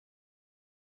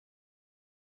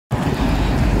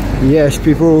Yes,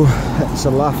 people, it's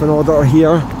a laughing order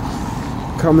here,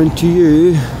 coming to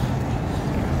you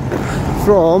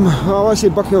from, well, I want to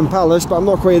say Buckingham Palace, but I'm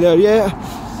not quite there yet.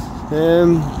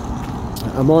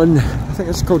 I'm on, I think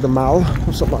it's called the Mall,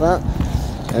 or something like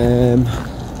that. And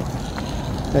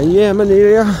yeah, I'm in the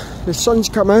area, the sun's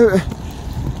come out,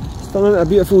 it's done a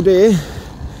beautiful day.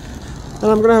 And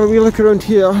I'm going to have a wee look around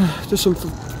here, do some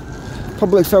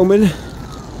public filming,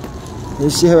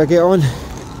 and see how I get on.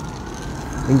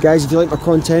 And guys, if you like my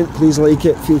content, please like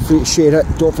it, feel free to share it.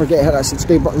 Don't forget to hit that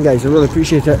subscribe button, guys, I really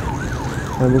appreciate it.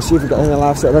 And we'll see if we got any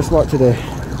laughs out of this lot today.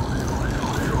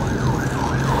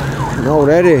 And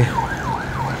already, in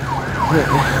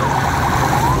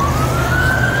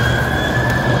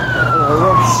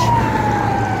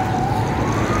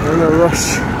a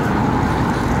rush.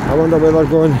 I wonder where they're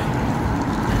going.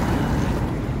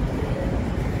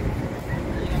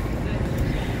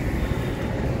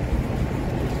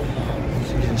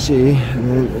 See, and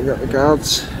then we got the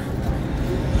guards.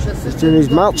 He's doing his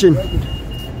marching. I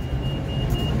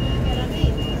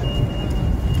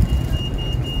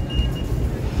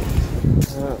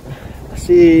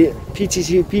see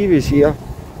PTCP was here,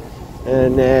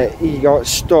 and he got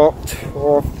stopped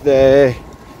off the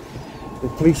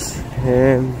police.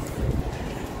 I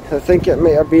think it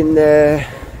might have been the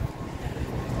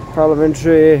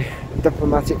Parliamentary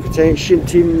Diplomatic Protection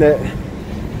team that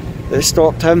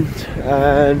stopped him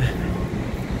and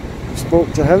spoke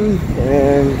to him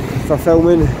for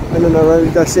filming in and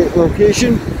around this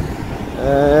location.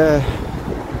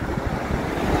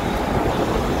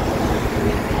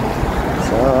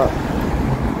 So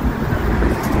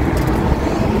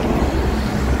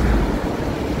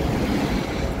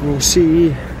we'll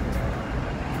see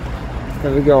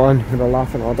how we go on with a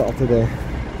laughing order today.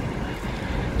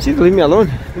 See, they leave me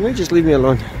alone. They might just leave me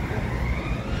alone.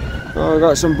 Oh, we've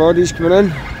got some bodies coming in.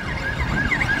 We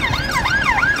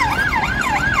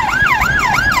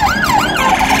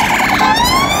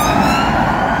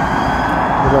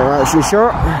got actually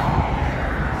shot.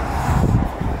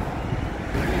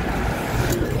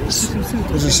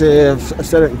 As I say, I've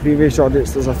said it in previous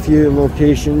audits, there's a few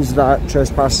locations that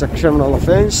trespass is a criminal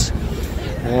offence.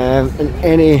 In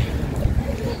any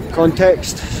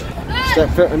context, step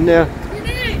foot in there,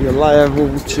 you're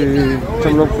liable to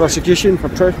criminal prosecution for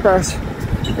trespass.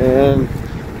 And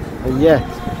yeah,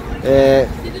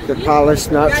 the palace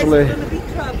naturally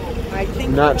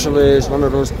is one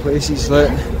of those places that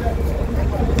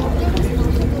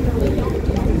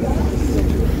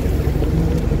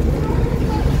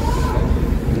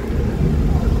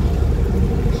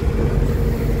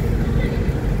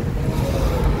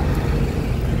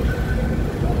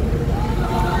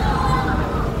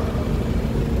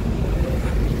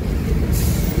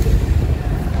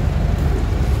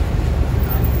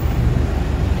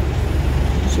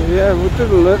yeah, we'll do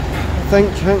the loop. I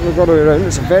think we've got it around.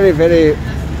 It's a very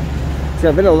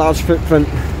large footprint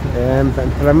and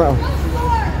perimeter.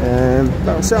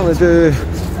 But I'll certainly do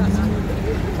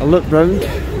a loop round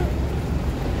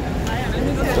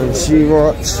and see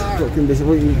what can be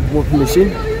seen.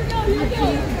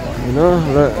 You know,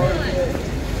 that.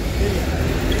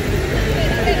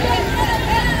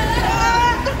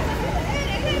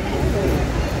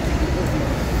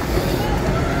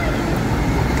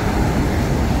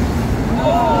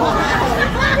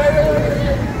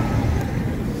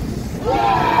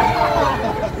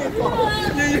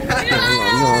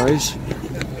 Noise.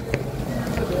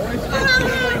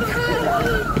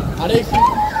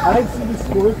 Alex is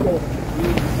cool.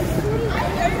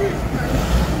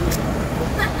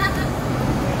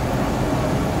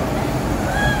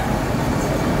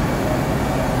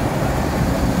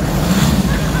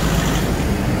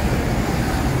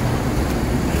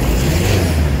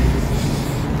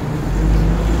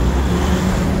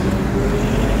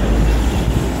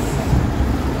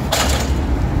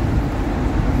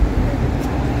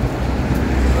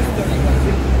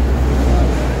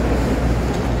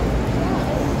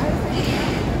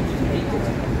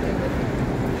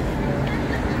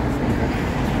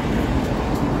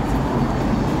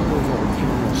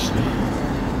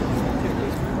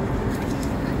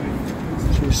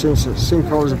 Same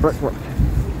colour as a brickwork.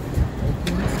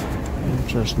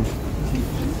 Interesting.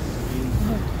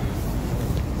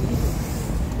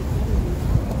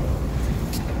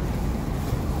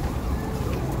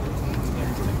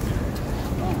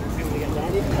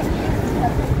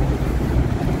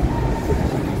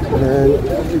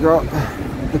 And we got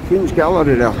the Queen's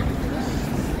Gallery there.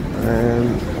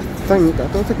 I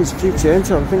don't think it's free to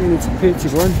enter. I think you need to pay to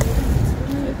go in.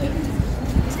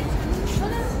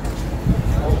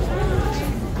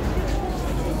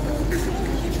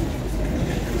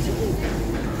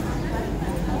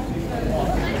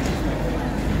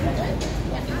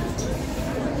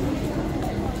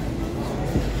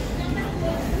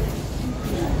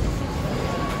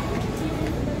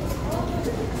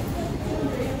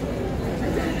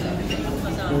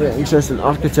 Very interesting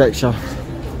architecture.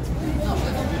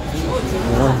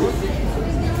 Yeah.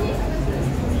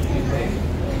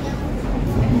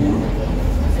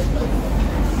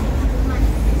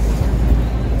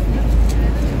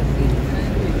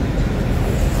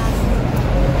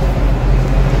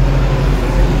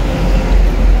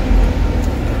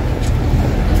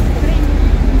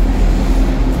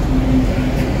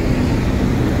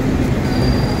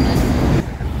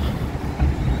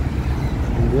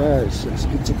 It's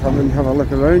good to come and have a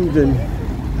look around, and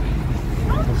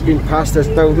I've been past this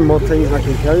building more times than I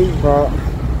can count, but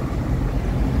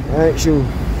actually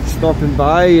stopping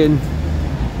by and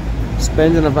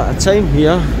spending a bit of time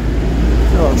here,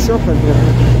 a lot of shopping here.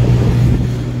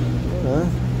 Yeah.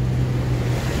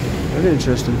 Very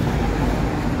interesting.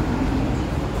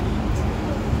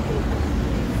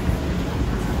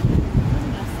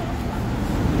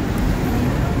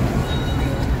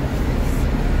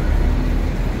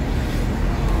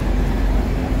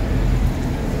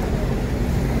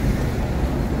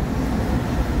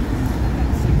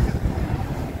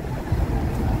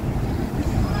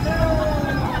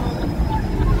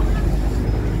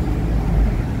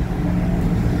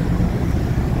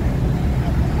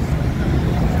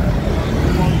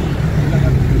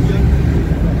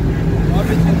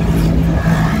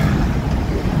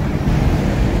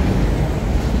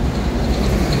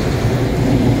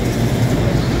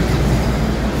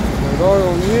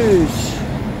 Royal News.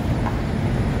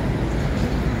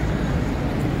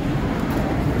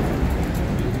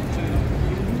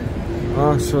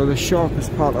 Ah, so the shop is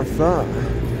part of that.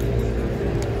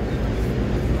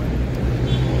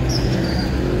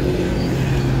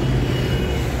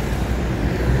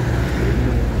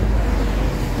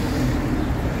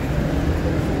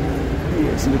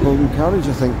 Yeah, it's in the Golden Carriage,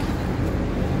 I think.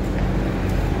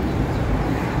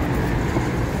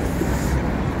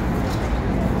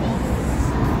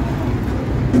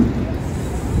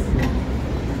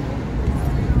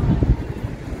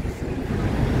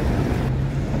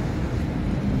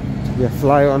 Yeah,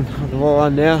 fly on the wall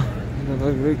on there. Have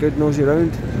a very good nosy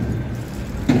round.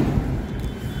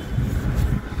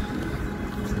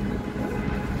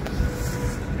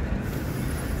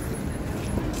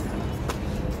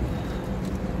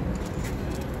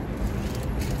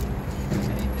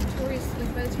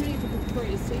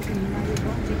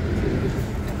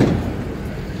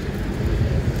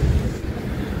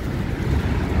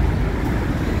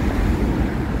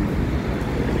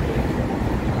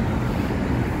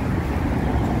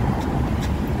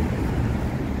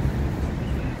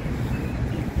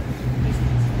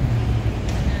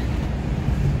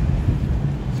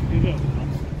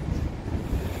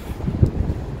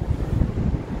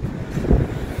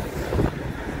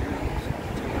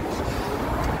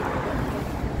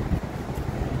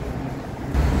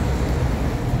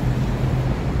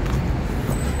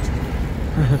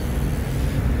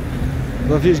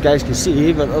 I don't know if you guys can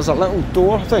see, but there's a little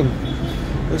door thing.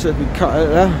 Looks like we cut out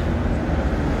there.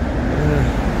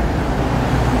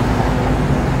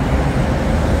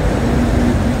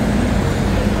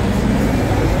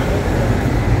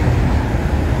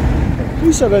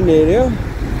 Police are in the area.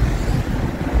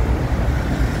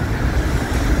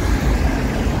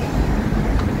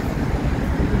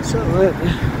 Certainly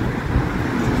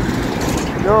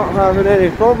not having any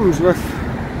problems with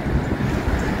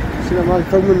a man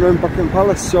filming around Buckingham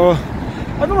Palace, so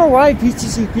I don't know why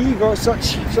PTCP got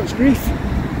such grief.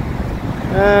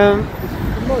 I'm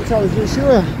not entirely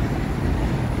sure,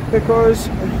 because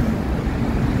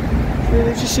they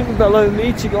just seem to be allowing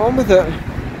me to get on with it.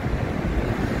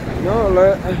 No,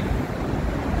 like,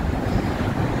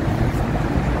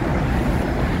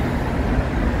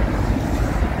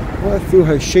 I feel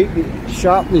how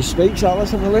sharp these spikes are.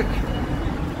 Let's have a look.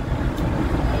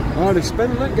 Oh, they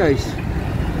spin, look guys.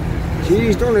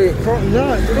 Jeez, don't let it get caught in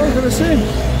that. They're all going to say.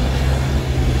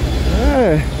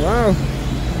 Yeah, wow.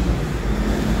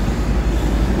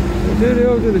 They're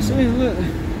all going to say, look.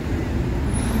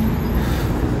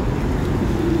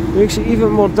 Makes it even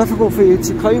more difficult for you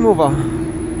to climb over.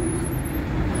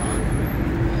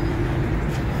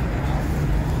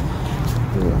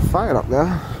 There's a fire up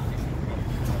there.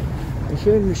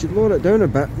 Again, we should lower it down a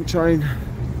bit and try and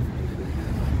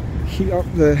heat up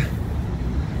the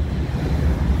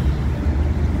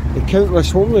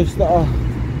countless homeless that are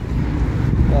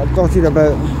dotted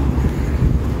about.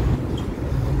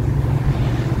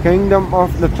 Kingdom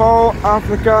of Nepal,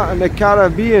 Africa and the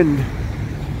Caribbean.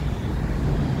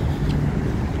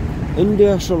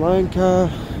 India, Sri Lanka,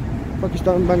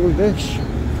 Pakistan, Bangladesh.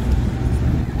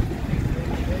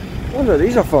 I wonder what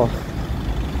these are for.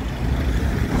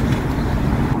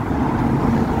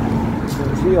 So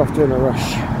it's off doing a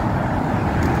rush.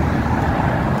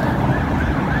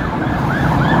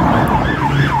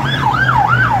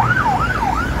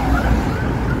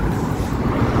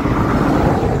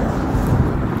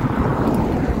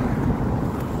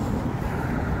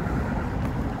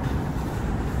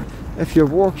 if you're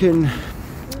walking,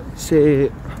 say,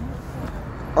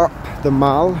 up the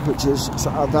Mall, which is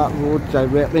sort of that road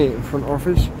directly in front of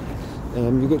us,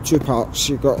 you've got two parks.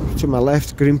 You've got to my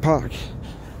left, Green Park,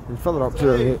 and further up to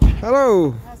the right.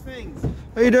 Hello! How's things?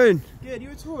 How you doing? Good,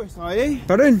 you're a tourist, are you?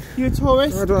 Pardon? You're a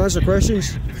tourist? I don't answer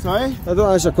questions. Sorry? I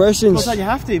don't answer questions. Not saying you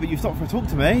have to, but you've stopped for a talk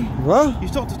to me. What? You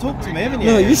stopped to talk to me, haven't you?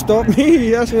 No, you stopped me.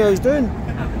 You asked me what I was doing.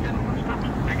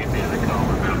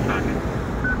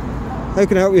 How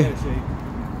can I help you?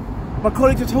 My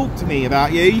colleague to talk to me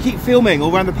about you. You keep filming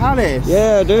all around the palace.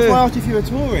 Yeah, I do. That's why I asked if you're a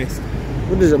tourist.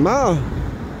 What does it matter?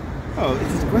 Oh,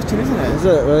 it's just a question, isn't it? Is it?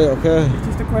 Right, okay. It's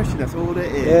just a question, that's all it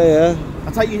is. Yeah, yeah.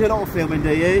 I take you do a lot of filming,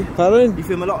 do you? Pardon? You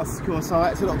film a lot of secure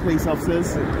sites, a lot of police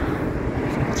officers.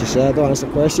 What you said, I don't answer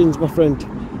questions, my friend.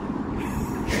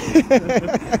 We'll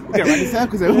get around in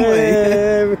circles, won't we?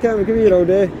 Yeah, we can't be here all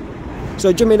day.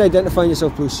 So, do you mind identifying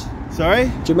yourself, please? Sorry?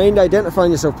 Do you mind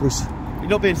identifying yourself, please? You're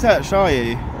not being searched, are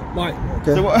you? Right.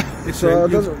 Okay. So what?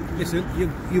 Listen,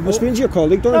 you I'm speaking to your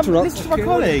colleague, don't interrupt. Listen to my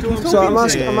colleague. He's So I'm talking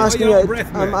to asking you. you,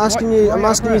 breath, I'm mate? asking you, I'm Why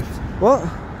asking you, out of what?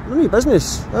 None of your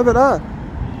business. How about that?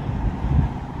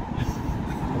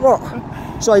 What?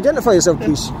 So identify yourself,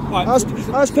 please. Right,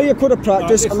 As per your code of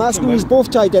practice, right, I'm listen asking to you me.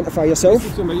 both to identify yourself.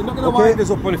 Listen to me, you're not going to Okay. wind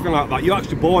us up or anything like that. You're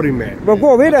actually boring, mate. Well,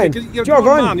 go away then. You're a Jog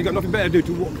grown on. man, you've got nothing better to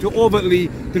do to overtly,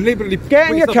 deliberately...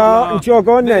 Get in your car and jog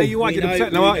on There then. you are, you're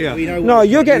upset now, aren't you? No,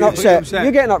 you're getting upset.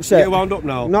 You're getting upset. You're wound up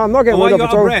now. No, I'm not getting Why wound you up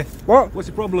out at of all. breath? What? What's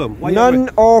the problem? Why None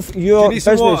of your Do you need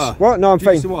some business. water? What? No, I'm Do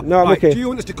you need fine. some water? No, I'm Right, okay. do you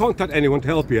want us to contact anyone to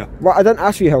help you? Well, I didn't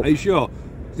ask for your help. Are you sure?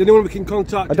 Is there anyone we can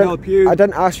contact to help you? I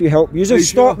didn't ask for your help. You Are just you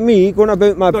stopped sure? me going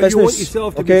about my No, business. you want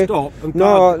yourself to okay? be stopped and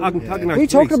no, antagonised. what are you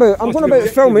talking about? I'm going about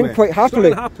filming quite happily.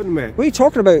 What's going to happen, mate? What are you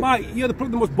talking about? Mate, you're the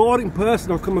most boring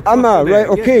person I've come across. Am I? today. Right,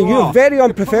 okay, Yes, you you're are. very You're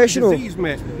unprofessional. probably a disease,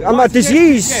 mate. I'm Right, a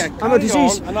disease. yeah, I'm a carry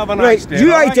disease. on and have a Right, nice day,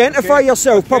 you alright? identify Okay.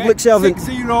 yourself, Okay. public servant.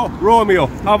 60 Romeo.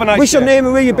 Have a nice What's day. your name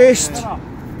and where you're based?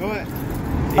 Right.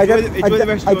 Enjoy the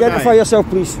rest of your Identify day. yourself,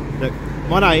 please. Look,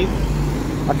 my name,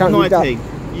 I can't read 19.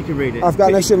 that. You can read it. I've got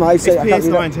an issue with my eyesight. I can't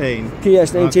read it. PS19.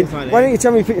 PS19. PS19. Why don't you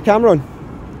tell me to put your camera on?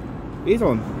 It is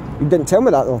on. You didn't tell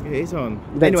me that though. It is on.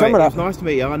 didn't Anyway, tell me it that. was nice to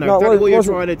meet you. I know No, exactly it what you're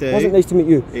wasn't- trying to do. It wasn't nice to meet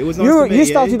you. It was nice to meet you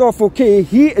started off okay.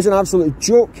 He is an absolute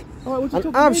joke. Oh, what did you An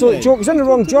talk to me absolute then? joke. He's on the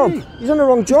wrong Talk to job. me. He's on the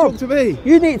wrong job. Talk to me.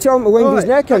 You need to tell him to wind his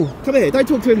neck in. Come here, don't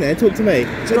talk to him then, talk to me.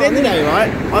 So at the end of the day, right,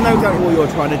 I know exactly what you're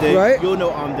trying to do. Right. You'll know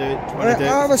what I'm trying to do.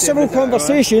 I have a It's civil simple as that,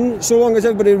 conversation so long as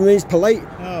everybody remains polite.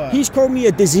 Alright. He's called me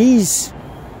a disease. right?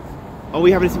 Are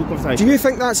we having a simple Do conversation? you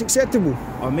think that's acceptable?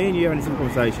 Are me and you having a simple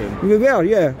conversation? We were,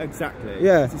 yeah. Exactly.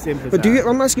 Yeah. It's as simple as But that.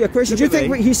 I'm asking you a question. Do you Look at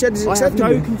think me. what he said is I have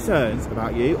acceptable? no concerns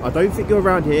about you. I don't think you're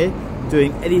around here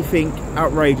doing anything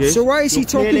outrageous. So why is he You're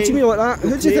talking clearly- to me like that? Who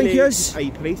you're do you think he clearly is? A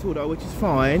police order, which is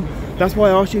fine. That's why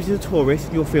I asked you if you're a tourist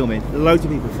and you're filming. Loads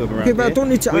of people film around Okay, but I here. don't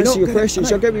need to We're answer not your gonna-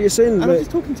 questions. I I get what you're saying. And I'm but-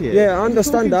 just talking to you. Yeah, I I'm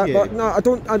just understand that, talking to but you. no, I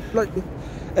don't. Like,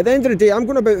 at the end of the day, I'm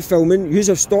going about filming. You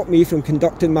have stopped me from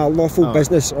conducting my lawful Oh.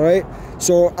 business, all right?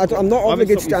 So I'm not I haven't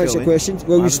obligated stopped to you answer filming. questions. I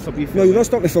Well, haven't stopped you no, you're filming. not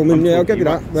stopping me filming. I'm Yeah, I'll talking give you to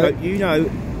that. right? Right? So you know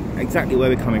exactly where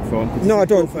we're coming from. 'cause No, I this is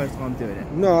your don't. First time doing it.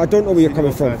 No, I don't know where you're This is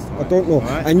coming your from. first time, I don't know.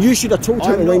 alright? And you should have told him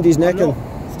to I'm wind his neck not in.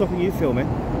 stopping you filming.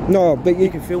 No, but You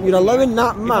can film you're what you allowing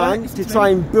want. that If I- man to try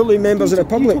and bully members of the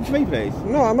Can you public. talk to me, please?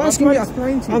 No, I'm I'm asking trying you. to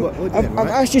explain to you what we're doing, I've right?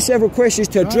 asked you several questions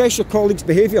to address your colleagues'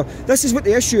 behaviour. This is what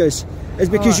the issue is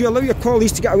because Alright. you allow your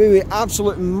colleagues to get away with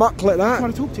absolute muck like that.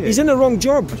 trying to talk to you. He's in the wrong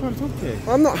job. I'm trying to talk to you.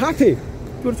 I'm not happy. You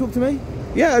want to talk to me?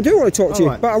 Yeah, I do want to talk to you,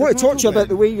 Alright, but I so want to can I talk to you talk about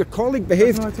then? the way your colleague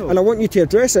behaved, can I talk? and I want you to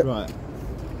address it. Right.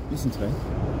 Listen to me.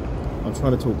 I'm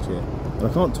trying to talk to you. And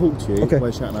I can't talk to you Okay.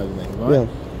 by shouting over me, right?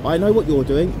 Yeah. I know what you're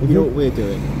doing, you know what we're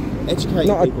doing. Educating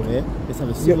No, people here. Let's have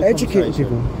a You're civil educating conversation.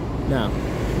 people. Now,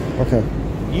 Okay.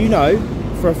 you know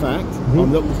for a fact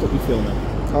I'm not going to stop you filming.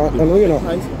 I know you're not.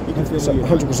 You can film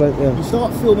what you 100%, yeah. You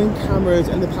start filming cameras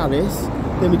in the palace,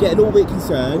 then we get a little bit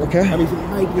concerned, Okay. and we think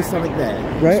maybe there's something there.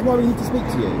 Right. That's why we need to speak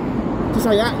to you. To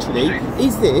say, actually,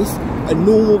 is this a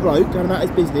normal bloke going about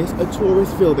his business, a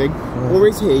tourist filming, or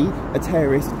is he a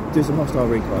terrorist doing some hostile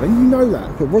recon? And you know that.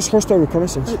 Okay, what's hostile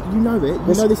reconnaissance? You know it.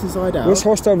 You know this inside out. What's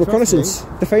hostile Trust reconnaissance?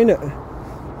 Define it.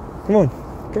 Come on.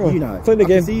 Come me. on. You know. Play the I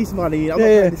game. can see some money. I'm Yeah,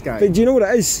 not yeah. playing this game. But do you know what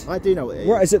it is? I do know what it is.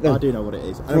 What is it then? I do know what it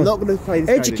is. And Come I'm on. not going to play this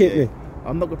Educate game with you. me.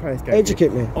 I'm not going to play this game. Educate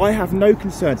with you. me. I have no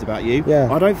concerns about you. Yeah.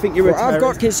 I don't think you're a Well, I've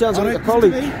terrorist. got concerns I about don't- your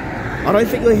colleague. listen to me. I don't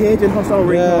think you're here doing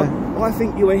hostile Yeah. recon. I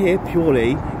think you are here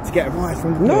purely to get a ride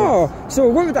from the No. So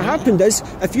what would have happened is,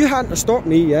 if you hadn't stopped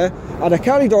me, yeah, I'd have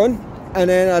carried on, and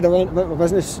then I'd have went about my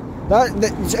business.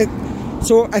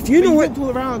 So if you know what, all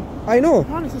around. I know.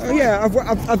 Honest, it's fine. Yeah,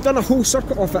 I've done a whole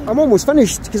circuit of it. I'm almost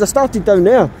finished because I started down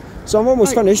there. So I'm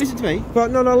almost finished. Listen to me.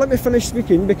 But no, let me finish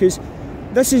speaking, because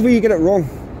this is where you get it wrong.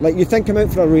 Like, you think I'm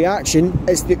out for a reaction,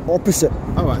 it's the opposite.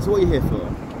 Alright, so what are you here for?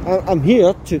 I'm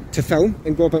here to film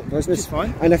and go about business. Which is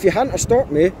fine. And if you hadn't have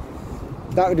stopped me,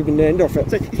 that would have been the end of it.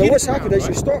 So But what's happened is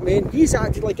you stopped me, and he's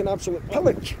acted like an absolute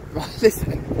pillock. Right,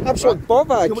 listen. Absolute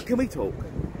bobag. Can we talk?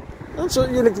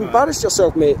 Absolutely, you've embarrassed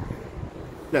yourself, mate.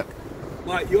 Look.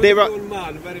 Like, you're They're a right. grown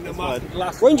man wearing a mask.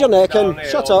 Glass Wind your neck in. down here,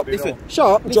 Shut up. listen. Shut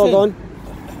up. Jog on.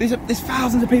 There's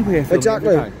thousands of people here filming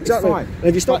Exactly. every day. It's Exactly. fine. And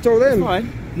have you stopped all them? It's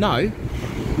fine. No.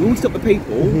 We want to stop the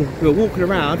people who are walking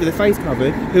around with their face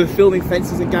covered, who are filming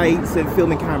fences and gates and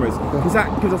filming cameras, because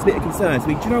that gives us a bit of concern. So,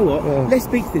 do you know what? Yeah. Let's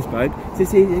speak to this bloke to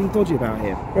see anything dodgy about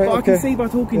him. Right, but I okay. can see by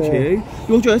talking to you,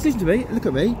 you're just, listen to me, look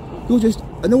at me, you're just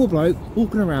a normal bloke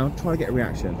walking around trying to get a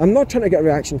reaction. I'm not trying to get a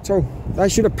reaction at all.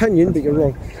 That's your opinion, but you're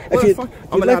wrong. Well, you, fine.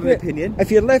 if I'm you allowed left an me- opinion.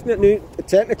 If you left me at noon,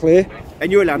 technically,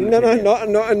 And you're allowed an no,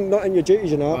 opinion. not in your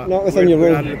duties, you're not. Right, Not within we're your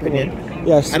allowed role. an opinion.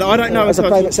 Yes. And I don't know as a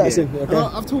until I private talk to citizen. you. Okay.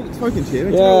 And I've spoken to you.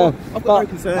 And Yeah, you know what? I've got but no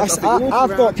concerns.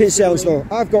 I've got concerns though.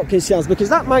 I've got concerns because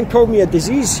that man called me a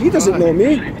disease. He doesn't know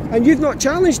me, and you've not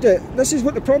challenged it. This is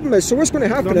what the problem is. So what's going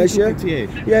to happen is, talking to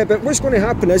you. but what's going to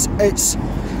happen is,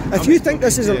 if you think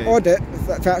this is an audit,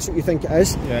 if that's what you think it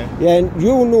is, then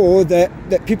you'll know that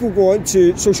people go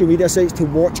onto social media sites to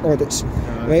watch audits,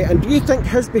 right? And do you think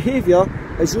his behaviour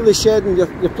is really shedding your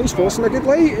police force in a good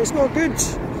light? It's not good.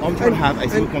 I'm trying to have a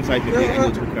civil conversation with you,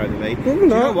 and you're talking over me. No, we're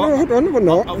not. No, hold on, we're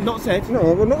not. I've not said.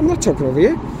 No, we're not. I'm not talking over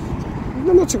you.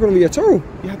 I'm not talking over you at all.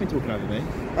 You have been talking over me.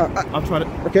 I'm I'm trying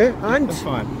to. Okay, and That's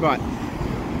fine. Right.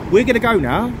 We're going to go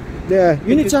now. yeah,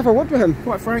 you need to have a word with him.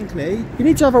 Quite frankly. You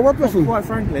need to have a word with him. Quite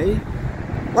frankly.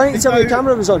 Why didn't you tell me your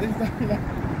camera was on?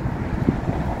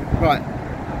 Right.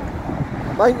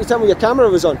 Why didn't you tell me your camera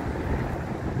was on?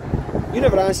 You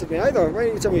never answered me either. Why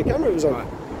didn't you tell me your camera was on? Right.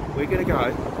 We're going to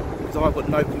go because I've got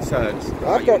no concerns.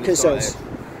 I've got concerns.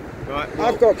 Right. Well,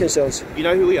 I've got concerns. You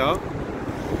know who we are.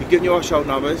 You've given you our shoulder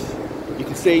numbers. You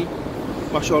can see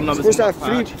my shoulder numbers. Supposed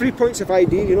to have three points of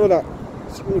ID. You know that.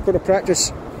 It's when you go to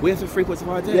practice. We have to have 3 points of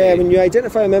ID. Yeah, when you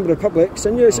identify a member of the public, it's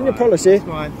in your policy. That's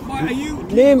fine. Why are you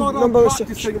Name, going on number.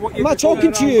 practicing what Am I you're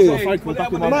talking to doing you? around the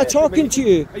Am same- Am I talking to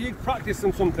you? Are you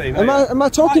practicing something? Am I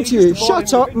talking to you?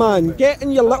 Shut up, man. Get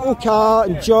in your little car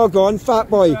and jog on,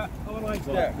 fat boy. Have a nice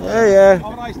day. Yeah. Have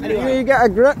a nice You day. get a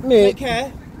grip, Take mate.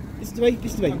 care. Listen to me.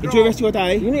 Enjoy the rest of your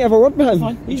day. You need to have a word with him.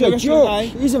 Fine. He's Enjoy a the rest of your joke. day.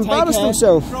 He's Take embarrassed care.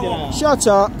 himself. Yeah. Shut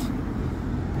up.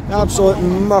 Absolute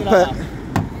muppet.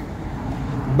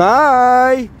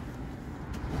 Bye.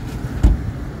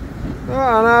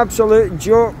 Oh, an absolute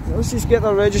joke. Let's just get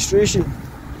the registration.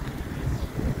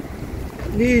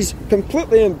 He's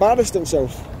completely embarrassed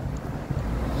himself.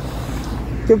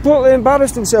 Completely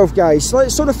embarrassed himself, guys. Like,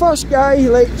 so the first guy,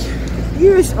 like, he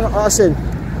was, listen,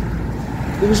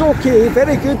 he was okay,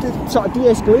 very good at sort of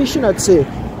de-escalation, I'd say.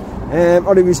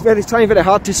 Or he was trying very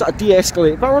hard to sort of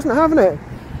de-escalate, but I wasn't having it.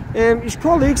 His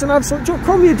colleagues, an absolute joke,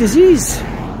 call me a disease.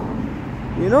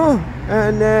 You know?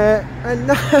 And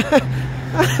I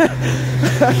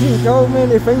can call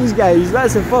many things, guys.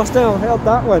 That's the first time I've heard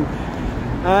that one.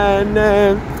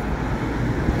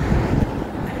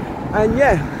 And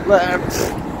yeah,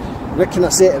 what can I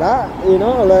say to that? You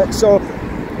know, like, so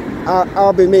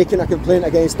I'll be making a complaint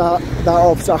against that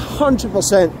officer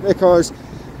 100%, because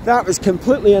that was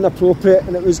completely inappropriate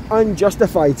and it was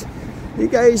unjustified. You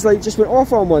guys like just went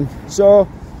off on one. So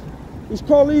his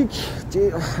colleague, I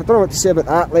don't know what to say about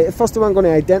that. Like, the first one I'm going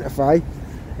to identify,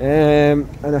 and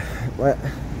I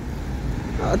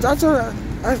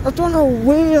don't know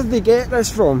where they get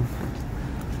this from.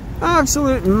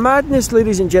 Absolute madness,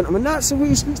 ladies and gentlemen. That's the way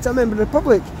he speaks to a member of the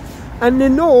public, and they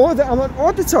know that I'm an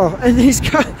auditor, and he's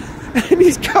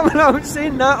coming out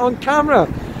saying that on camera.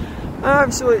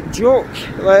 Absolute joke.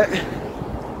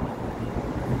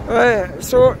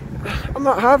 So I'm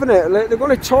not having it. Like, they're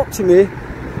going to talk to me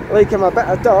like I'm a bit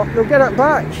of dirt. They'll get it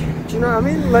back. Do you know what I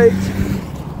mean? Like,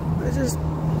 it's just.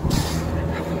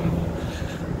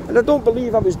 And I don't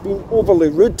believe I was being overly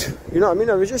rude, you know what I mean?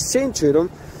 I was just saying to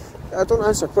them, I don't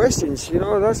answer questions, you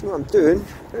know, that's what I'm doing.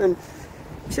 And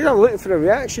he said I'm looking for a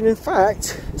reaction. In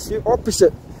fact, it's the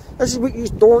opposite. This is what you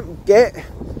don't get.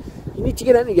 You need to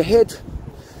get into your head.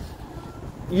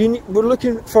 We're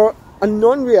looking for a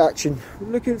non-reaction. We're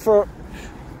looking for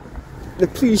the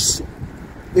police,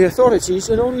 the authorities,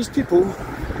 and all these people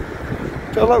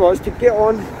to allow us to get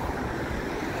on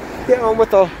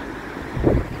with our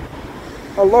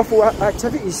lawful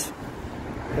activities.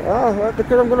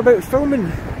 Because I'm going about filming.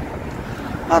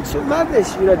 Absolute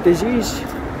madness. You're a disease.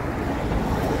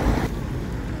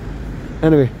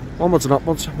 Anyway, onwards and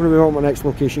upwards. I'm going to be on my next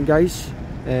location, guys.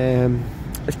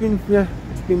 It's been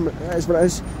been, it is what it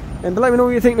is. But let me know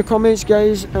what you think in the comments,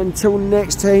 guys. Until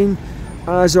next time,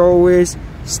 as always,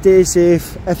 stay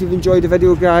safe. If you've enjoyed the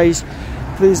video, guys,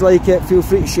 please like it, feel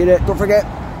free to share it. Don't forget,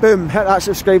 boom, hit that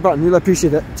subscribe button, really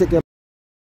appreciate it. Take care.